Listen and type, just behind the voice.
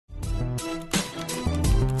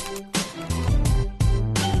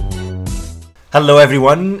Hello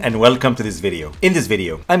everyone and welcome to this video. In this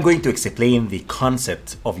video, I'm going to explain the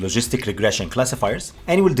concept of logistic regression classifiers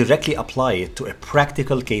and will directly apply it to a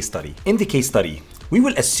practical case study. In the case study, we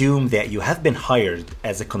will assume that you have been hired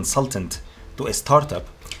as a consultant to a startup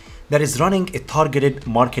that is running a targeted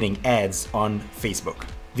marketing ads on Facebook.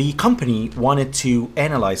 The company wanted to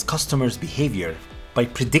analyze customers' behavior by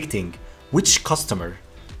predicting which customer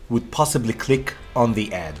would possibly click on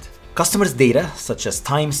the ad. Customers' data, such as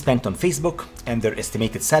time spent on Facebook and their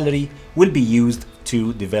estimated salary, will be used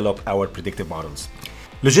to develop our predictive models.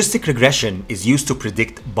 Logistic regression is used to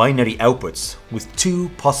predict binary outputs with two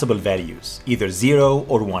possible values, either 0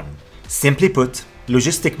 or 1. Simply put,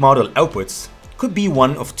 logistic model outputs could be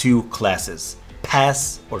one of two classes: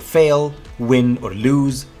 pass or fail, win or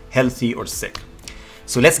lose, healthy or sick.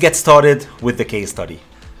 So let's get started with the case study.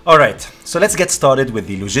 Alright, so let's get started with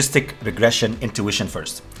the logistic regression intuition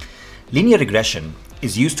first. Linear regression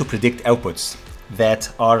is used to predict outputs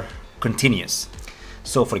that are continuous.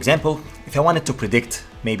 So for example, if I wanted to predict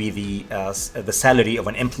maybe the salary of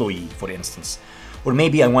an employee, for instance, or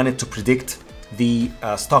maybe I wanted to predict the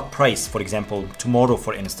stock price, for example, tomorrow,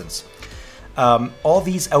 for instance. All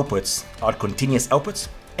these outputs are continuous outputs,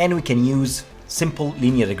 and we can use simple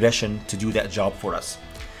linear regression to do that job for us.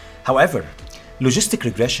 However, logistic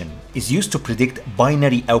regression is used to predict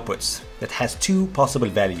binary outputs that has two possible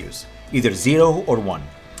values, either 0 or 1.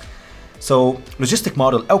 So logistic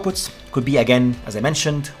model outputs could be, again, as I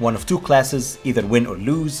mentioned, one of two classes, either win or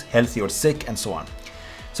lose, healthy or sick, and so on.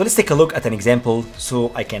 So let's take a look at an example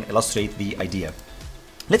so I can illustrate the idea.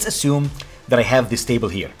 Let's assume that I have this table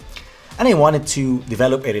here, and I wanted to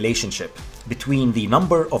develop a relationship between the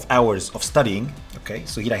number of hours of studying. Okay,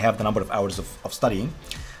 so here I have the number of hours of studying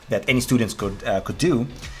that any students could do,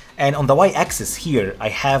 and on the y-axis here I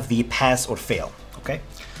have the pass or fail. Okay.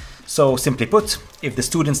 So simply put, if the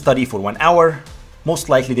students study for 1 hour, most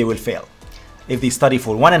likely they will fail. If they study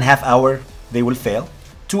for 1.5 hours, they will fail.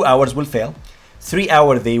 2 hours will fail. 3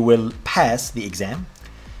 hours, they will pass the exam.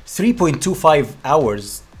 3.25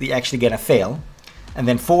 hours, they actually gonna fail. And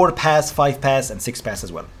then 4 pass, 5 pass, and 6 pass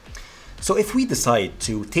as well. So if we decide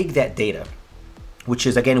to take that data, which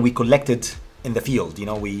is, again, we collected in the field,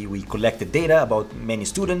 we collected data about many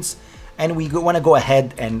students, and we want to go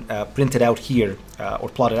ahead and print it out here or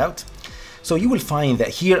plot it out. So you will find that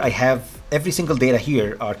here I have every single data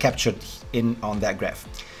here are captured on that graph.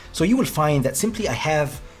 So you will find that simply I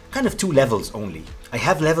have kind of two levels only. I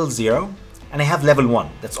have level 0 and I have level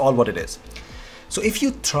 1. That's all what it is. So if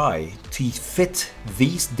you try to fit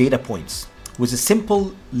these data points with a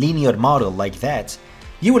simple linear model like that,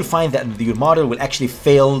 you will find that your model will actually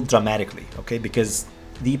fail dramatically, okay? Because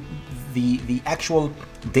the actual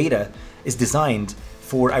data is designed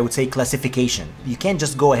for, I would say, classification. You can't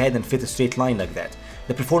just go ahead and fit a straight line like that.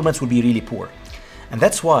 The performance will be really poor. And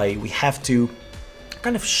that's why we have to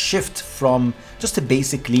kind of shift from just a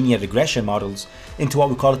basic linear regression models into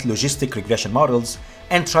what we call it logistic regression models,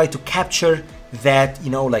 and try to capture that,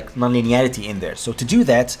 like nonlinearity in there. So to do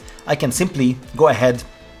that, I can simply go ahead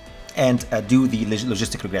and do the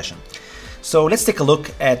logistic regression. So let's take a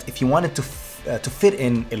look at if you wanted to fit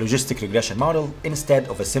in a logistic regression model instead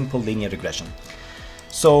of a simple linear regression.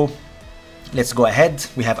 So let's go ahead.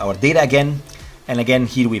 We have our data again. And again,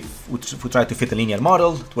 here we try to fit a linear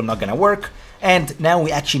model. It will not gonna work. And now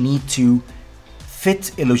we actually need to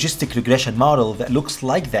fit a logistic regression model that looks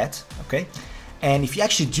like that, okay? And if you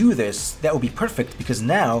actually do this, that will be perfect, because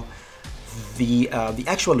now the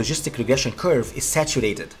actual logistic regression curve is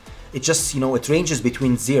saturated. It just, it ranges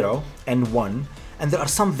between 0 and 1. And there are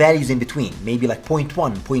some values in between, maybe like 0.1,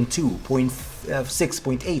 0.2, 0.6,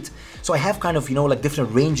 0.8. So I have kind of, like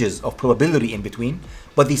different ranges of probability in between,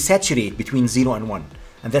 but they saturate between 0 and 1.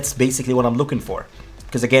 And that's basically what I'm looking for.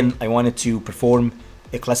 Because again, I wanted to perform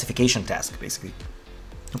a classification task, basically.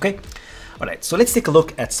 Okay, all right, so let's take a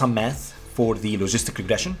look at some math for the logistic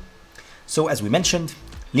regression. So as we mentioned,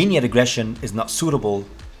 linear regression is not suitable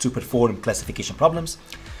to perform classification problems.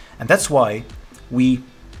 And that's why we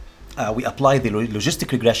apply the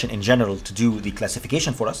logistic regression in general to do the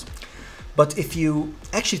classification for us. But if you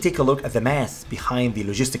actually take a look at the math behind the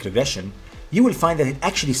logistic regression, you will find that it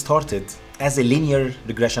actually started as a linear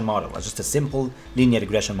regression model, as just a simple linear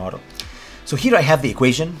regression model. So here I have the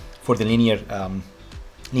equation for the linear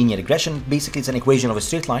regression. Basically, it's an equation of a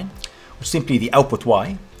straight line, which simply the output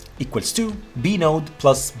y equals to b node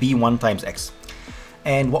plus b1 times x.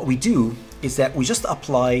 And what we do is that we just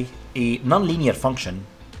apply a nonlinear function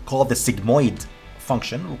called the sigmoid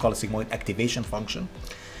function. We'll call it sigmoid activation function.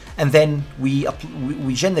 And then we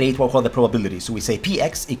generate what we call the probability. So we say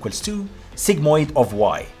px equals to sigmoid of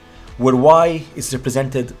y, where y is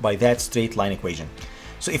represented by that straight line equation.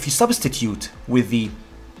 So if you substitute with the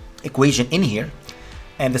equation in here,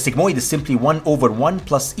 and the sigmoid is simply 1 over 1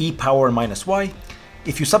 plus e power minus y,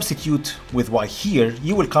 if you substitute with y here,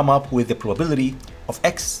 you will come up with the probability of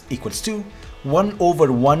x equals to 1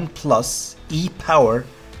 over 1 plus e power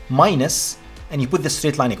minus, and you put the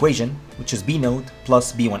straight line equation, which is b node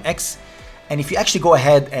plus b1x. And if you actually go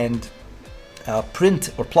ahead and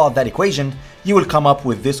print or plot that equation, you will come up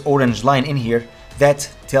with this orange line in here that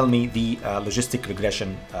tell me the logistic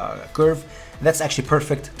regression curve. And that's actually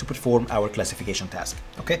perfect to perform our classification task.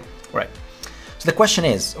 Okay, all right. So the question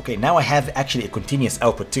is, okay, now I have actually a continuous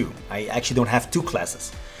output too. I actually don't have two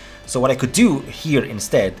classes. So what I could do here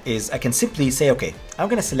instead is I can simply say, okay, I'm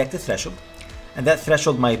going to select a threshold, and that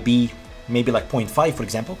threshold might be maybe like 0.5, for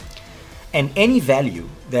example. And any value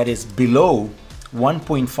that is below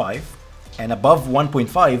 1.5 and above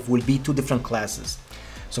 1.5 will be two different classes.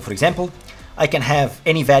 So for example, I can have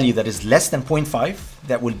any value that is less than 0.5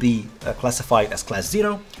 that will be classified as class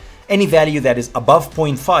 0. Any value that is above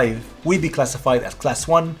 0.5 will be classified as class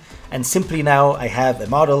 1. And simply now I have a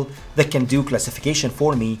model that can do classification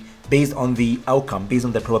for me based on the outcome, based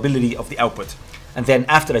on the probability of the output. And then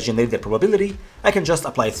after I generate the probability, I can just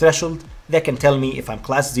apply a threshold that can tell me if I'm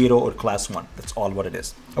class 0 or class 1. That's all what it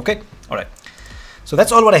is. Okay, all right. So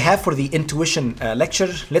that's all what I have for the intuition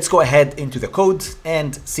lecture. Let's go ahead into the code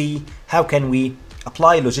and see how can we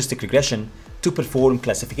apply logistic regression to perform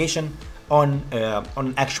classification on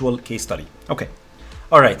an actual case study. Okay,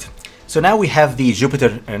 all right. So now we have the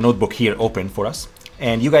Jupyter notebook here open for us,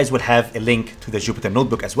 and you guys will have a link to the Jupyter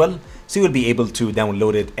notebook as well, so you will be able to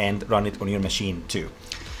download it and run it on your machine too.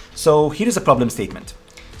 So here is a problem statement.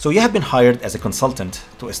 So you have been hired as a consultant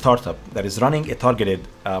to a startup that is running a targeted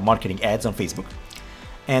marketing ads on Facebook.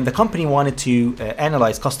 And the company wanted to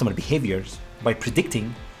analyze customer behaviors by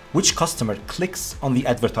predicting which customer clicks on the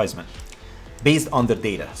advertisement based on their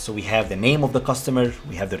data. So we have the name of the customer,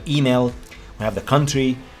 we have their email, we have the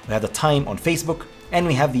country, we have the time on Facebook, and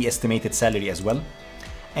we have the estimated salary as well.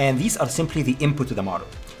 And these are simply the input to the model.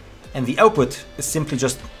 And the output is simply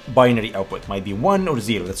just binary output, might be 1 or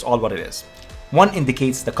 0, that's all what it is. 1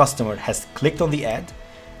 indicates the customer has clicked on the ad,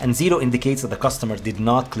 and 0 indicates that the customer did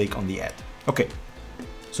not click on the ad. Okay.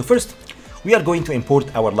 So first, we are going to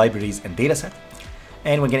import our libraries and dataset,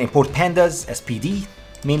 and we're going to import pandas as PD.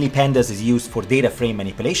 Mainly pandas is used for data frame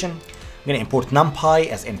manipulation. We're going to import numpy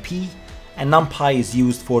as NP, and numpy is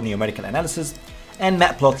used for numerical analysis, and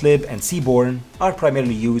matplotlib and seaborn are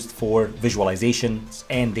primarily used for visualizations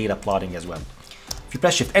and data plotting as well. If you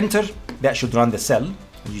press Shift Enter, that should run the cell.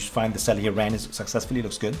 You should find the cell here ran successfully,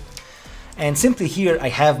 looks good. And simply here I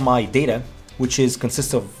have my data, which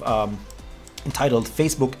consists of entitled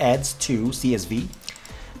Facebook ads to CSV,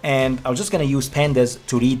 and I'm just going to use pandas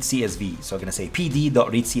to read CSV. So I'm going to say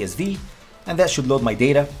pd.read CSV, and that should load my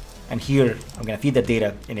data. And here I'm going to feed that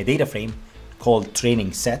data in a data frame called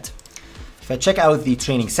training set. If I check out the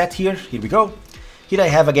training set here we go. Here I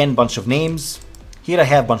have again a bunch of names. Here I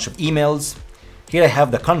have a bunch of emails. Here I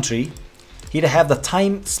have the country. Here I have the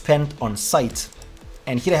time spent on site,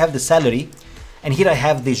 and here I have the salary. And here I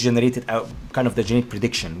have the generated kind of the generic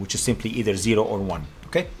prediction, which is simply either 0 or 1.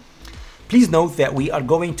 Okay. Please note that we are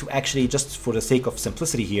going to actually, just for the sake of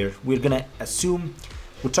simplicity here, we're going to assume,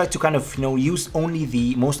 we'll try to kind of use only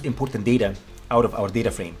the most important data out of our data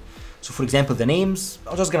frame. So for example, the names,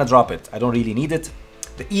 I'm just going to drop it. I don't really need it.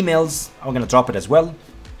 The emails, I'm going to drop it as well.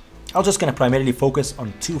 I'm just going to primarily focus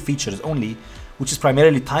on two features only, which is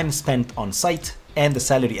primarily time spent on site and the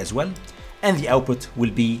salary as well. And the output will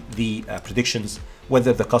be the predictions,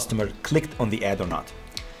 whether the customer clicked on the ad or not.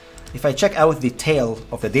 If I check out the tail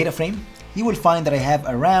of the data frame, you will find that I have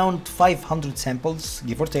around 500 samples,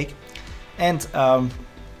 give or take. And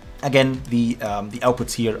again, the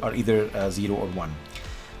outputs here are either 0 or 1.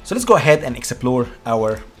 So let's go ahead and explore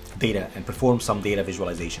our data and perform some data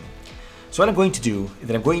visualization. So what I'm going to do is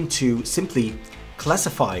that I'm going to simply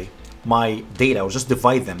classify my data, or just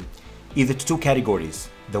divide them either to two categories,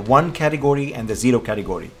 the 1 category and the 0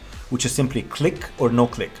 category, which is simply click or no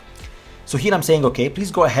click. So here I'm saying, okay, please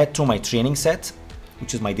go ahead to my training set,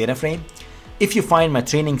 which is my data frame. If you find my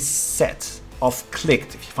training set of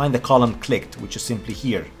clicked, if you find the column clicked, which is simply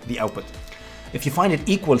here, the output, if you find it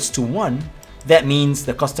equals to 1, that means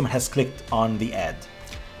the customer has clicked on the ad.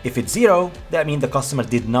 If it's 0, that means the customer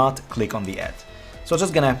did not click on the ad. So I'm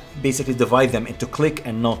just gonna basically divide them into click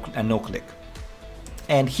and no click.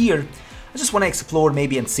 And here, I just want to explore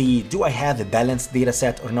maybe and see, do I have a balanced data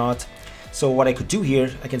set or not? So what I could do here,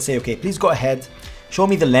 I can say, okay, please go ahead, show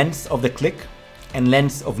me the length of the click and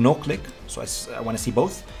length of no click. So I want to see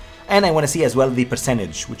both. And I want to see as well the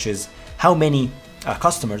percentage, which is how many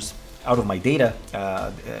customers out of my data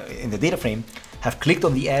in the data frame have clicked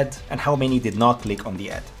on the ad and how many did not click on the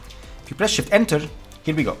ad. If you press Shift Enter,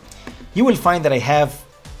 here we go. You will find that I have,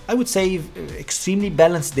 I would say, extremely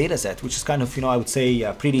balanced data set, which is kind of, I would say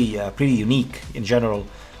pretty unique in general.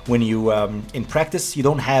 When you, in practice, you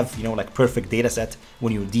don't have, like perfect data set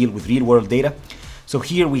when you deal with real world data. So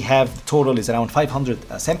here we have the total is around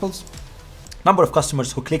 500 samples. Number of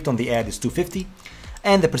customers who clicked on the ad is 250.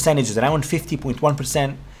 And the percentage is around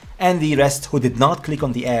 50.1%. And the rest who did not click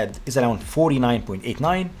on the ad is around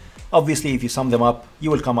 49.89. Obviously, if you sum them up,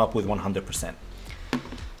 you will come up with 100%.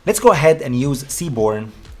 Let's go ahead and use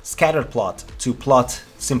Seaborn scatter plot to plot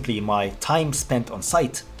simply my time spent on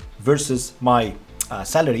site versus my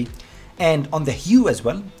salary. And on the hue as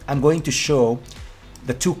well, I'm going to show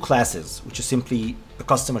the two classes, which is simply the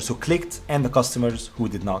customers who clicked and the customers who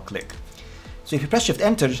did not click. So if you press Shift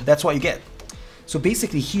Enter, that's what you get. So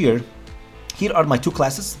basically here are my two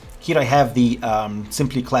classes. Here I have the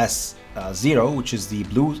simply class 0, which is the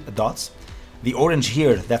blue dots. The orange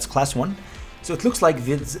here, that's class 1. So it looks like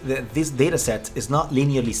this data set is not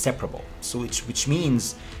linearly separable. So which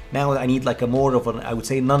means now I need like a more of an, I would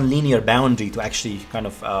say, non-linear boundary to actually kind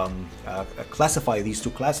of classify these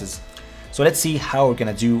two classes. So let's see how we're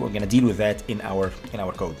gonna deal with that in our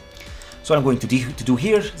code. So what I'm going to do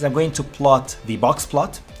here is I'm going to plot the box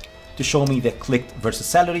plot to show me the clicked versus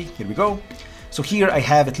salary. Here we go. So here I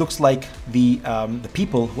have, it looks like the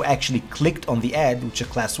people who actually clicked on the ad, which is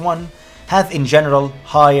class 1, have in general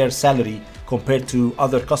higher salary compared to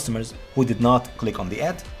other customers who did not click on the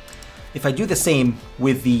ad. If I do the same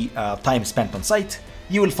with the time spent on site,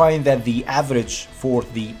 you will find that the average for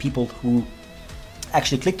the people who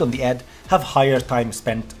actually clicked on the ad have higher time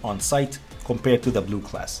spent on site compared to the blue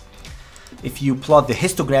class. If you plot the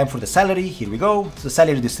histogram for the salary, here we go, it's the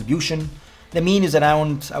salary distribution. The mean is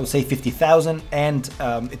around, I would say, 50,000, and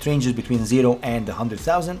it ranges between 0 and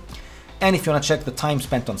 100,000. And if you want to check the time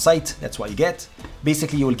spent on site, that's what you get.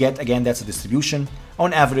 Basically, you will get, again, that's a distribution,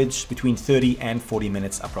 on average between 30 and 40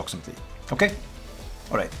 minutes approximately. Okay?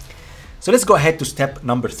 All right. So let's go ahead to step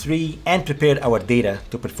number 3 and prepare our data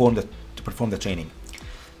to perform the training.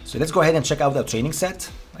 So let's go ahead and check out our training set.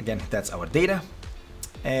 Again, that's our data.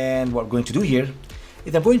 And what we're going to do here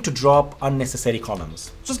is I'm going to drop unnecessary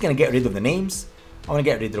columns. Just going to get rid of the names. I want to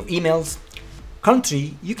get rid of emails.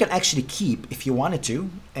 Country, you can actually keep if you wanted to,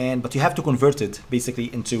 but you have to convert it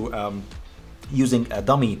basically into using a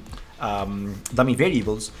dummy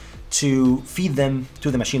variables to feed them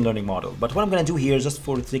to the machine learning model. But what I'm going to do here, just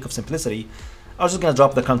for the sake of simplicity, I'm just going to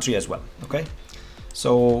drop the country as well. Okay.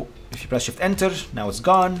 So if you press Shift Enter, now it's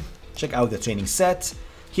gone. Check out the training set.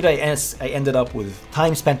 Here I ended up with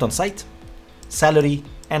time spent on site, salary,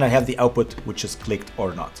 and I have the output, which is clicked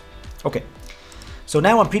or not. Okay. So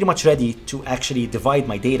now I'm pretty much ready to actually divide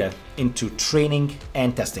my data into training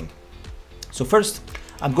and testing. So first,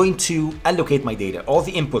 I'm going to allocate my data. All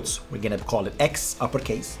the inputs, we're going to call it X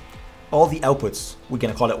uppercase. All the outputs, we're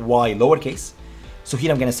going to call it Y lowercase. So here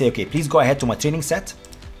I'm going to say, okay, please go ahead to my training set,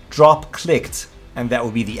 drop clicked, and that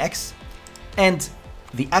will be the X. And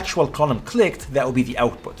the actual column clicked, that will be the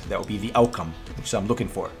output. That will be the outcome, which I'm looking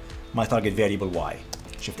for, my target variable Y.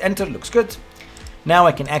 Shift Enter, looks good. Now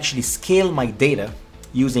I can actually scale my data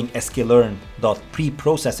using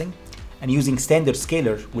sklearn.preprocessing, and using standard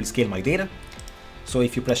scaler will scale my data. So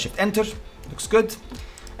if you press Shift Enter, looks good.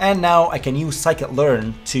 And now I can use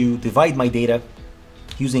scikit-learn to divide my data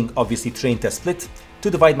using obviously train test split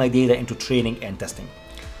to divide my data into training and testing.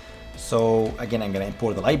 So again, I'm going to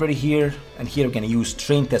import the library here, and here I'm going to use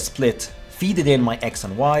train test split, feed it in my X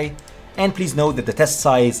and Y. And please note that the test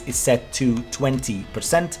size is set to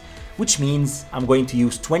 20%, which means I'm going to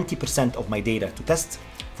use 20% of my data to test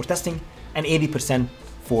for testing and 80%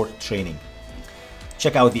 for training.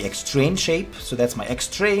 Check out the X train shape. So that's my X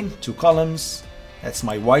train, 2 columns. That's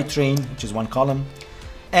my Y train, which is 1 column.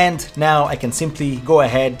 And now I can simply go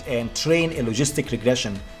ahead and train a logistic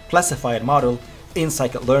regression classifier model in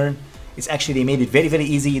scikit-learn. It's actually, they made it very, very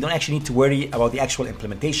easy. You don't actually need to worry about the actual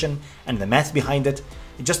implementation and the math behind it.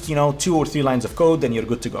 It's just, 2 or 3 lines of code and you're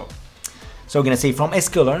good to go. So we're going to say from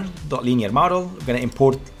sklearn.linear model, we're going to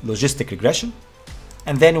import logistic regression.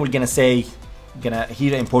 And then we're going to say,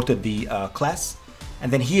 here I imported the class.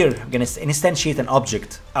 And then here, I'm going to instantiate an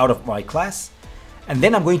object out of my class. And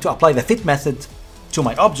then I'm going to apply the fit method to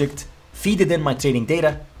my object, feed it in my training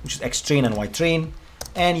data, which is xtrain and ytrain.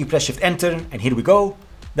 And you press Shift Enter, and here we go.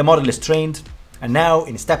 The model is trained. And now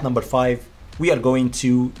in step number 5, we are going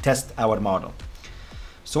to test our model.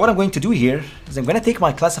 So what I'm going to do here is I'm going to take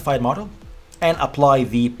my classified model and apply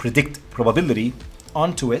the predict probability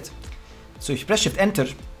onto it So if you press Shift Enter,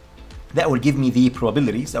 that will give me the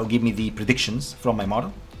probabilities, that will give me the predictions from my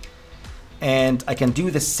model. And I can do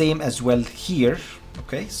the same as well here.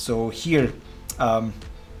 Okay, so here, what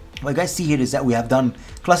you guys see here is that we have done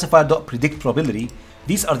classifier.predict probability.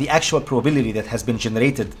 These are the actual probability that has been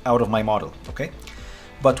generated out of my model, okay?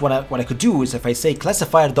 But what I could do is if I say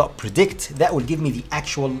classifier.predict, that will give me the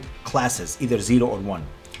actual classes, either 0 or 1.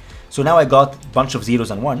 So now I got a bunch of zeros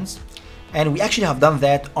and ones, and we actually have done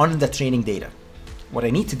that on the training data. What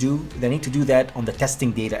I need to do is I need to do that on the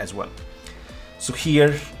testing data as well. So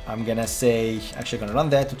here I'm gonna say, actually I'm gonna run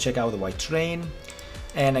that to check out the Y train,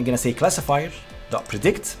 and I'm gonna say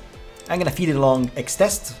classifier.predict. I'm gonna feed it along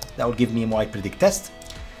xtest, that will give me Y predict test.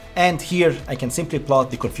 And here I can simply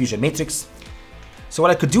plot the confusion matrix. So what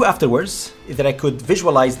I could do afterwards is that I could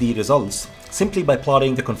visualize the results simply by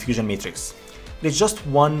plotting the confusion matrix. It's just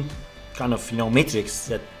one kind of matrix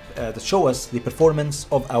that show us the performance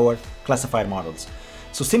of our classifier models.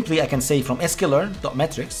 So simply I can say from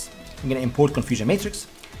sklearn.metrics, I'm going to import confusion matrix,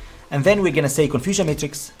 and then we're going to say confusion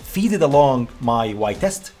matrix feed it along my Y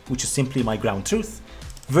test, which is simply my ground truth,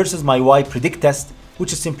 versus my Y predict test,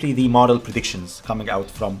 which is simply the model predictions coming out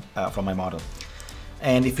from my model.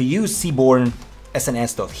 And if we use seaborn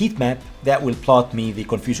sns.heatmap, that will plot me the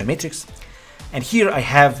confusion matrix. And here I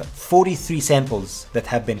have 43 samples that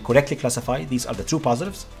have been correctly classified. These are the true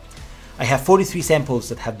positives. I have 43 samples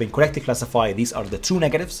that have been correctly classified. These are the true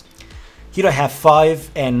negatives. Here I have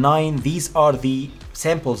 5 and 9. These are the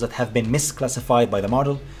samples that have been misclassified by the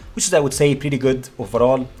model, which is, I would say, pretty good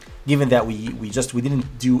overall, given that we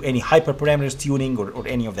didn't do any hyperparameters tuning or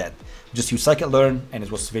any of that. We just used scikit-learn, and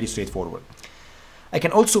it was very straightforward. I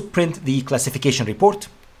can also print the classification report.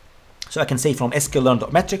 So I can say from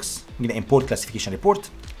sklearn.metrics, I'm going to import classification report,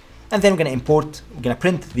 and then we're going to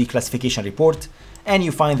print the classification report, and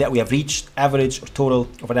you find that we have reached average or total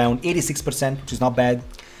of around 86%, which is not bad.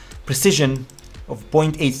 Precision of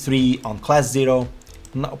 0.83 on class 0,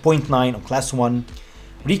 0.9 on class 1,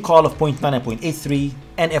 recall of 0.9 and 0.83,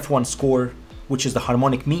 and F1 score, which is the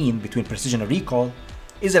harmonic mean between precision and recall,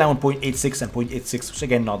 is around 0.86 and 0.86, which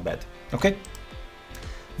again, not bad, okay?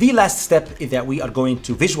 The last step is that we are going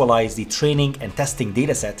to visualize the training and testing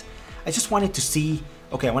data set. I just wanted to see,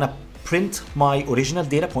 okay, I want to print my original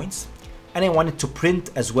data points, and I wanted to print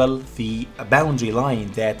as well the boundary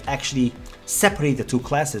line that actually separate the two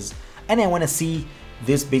classes, and I want to see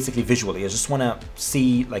this basically visually. I just want to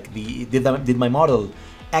see like did my model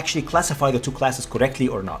actually classify the two classes correctly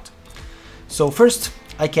or not. So first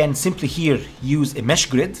I can simply here use a mesh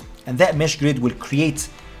grid, and that mesh grid will create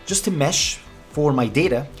just a mesh for my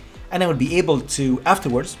data, and I will be able to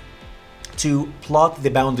afterwards to plot the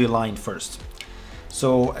boundary line first.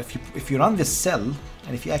 So if you run this cell,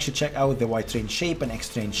 and if you actually check out the Y train shape and X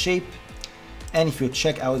train shape, and if you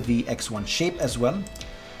check out the X1 shape as well,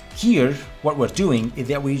 here what we're doing is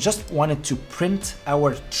that we just wanted to print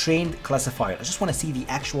our trained classifier. I just want to see the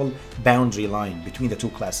actual boundary line between the two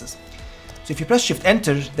classes. So if you press Shift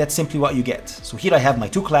Enter, that's simply what you get. So here I have my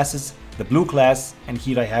two classes, the blue class, and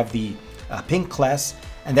here I have the pink class,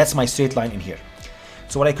 and that's my straight line in here.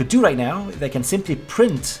 So what I could do right now is I can simply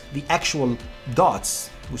print the actual dots,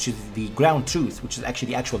 which is the ground truth, which is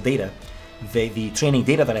actually the actual data, the training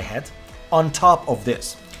data that I had, on top of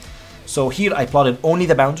this. So here I plotted only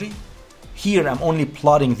the boundary. Here I'm only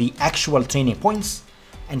plotting the actual training points,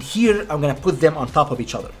 and here I'm going to put them on top of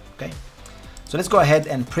each other. Okay. So let's go ahead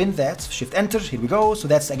and print that. Shift Enter. Here we go. So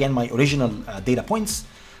that's again my original data points.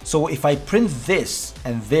 So if I print this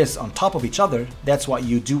and this on top of each other, that's what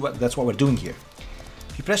you do. That's what we're doing here.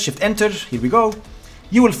 If you press Shift Enter, here we go.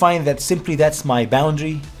 You will find that simply that's my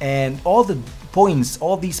boundary, and all the points,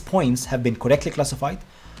 all these points have been correctly classified.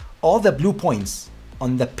 All the blue points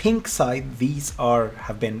on the pink side, these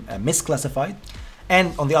have been misclassified,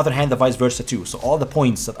 and on the other hand, the vice versa too. So all the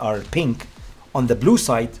points that are pink on the blue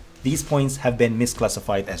side, these points have been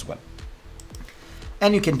misclassified as well.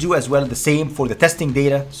 And you can do as well the same for the testing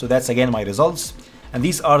data. So that's again my results. And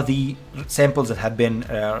these are the samples that have been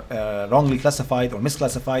wrongly classified or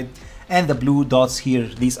misclassified. And the blue dots here,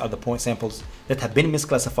 these are the point samples that have been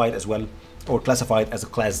misclassified as well, or classified as a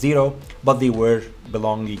class 0, but they were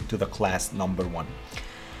belonging to the class number 1.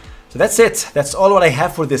 So that's it. That's all what I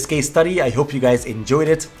have for this case study. I hope you guys enjoyed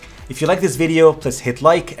it. If you like this video, please hit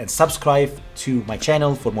like and subscribe to my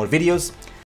channel for more videos.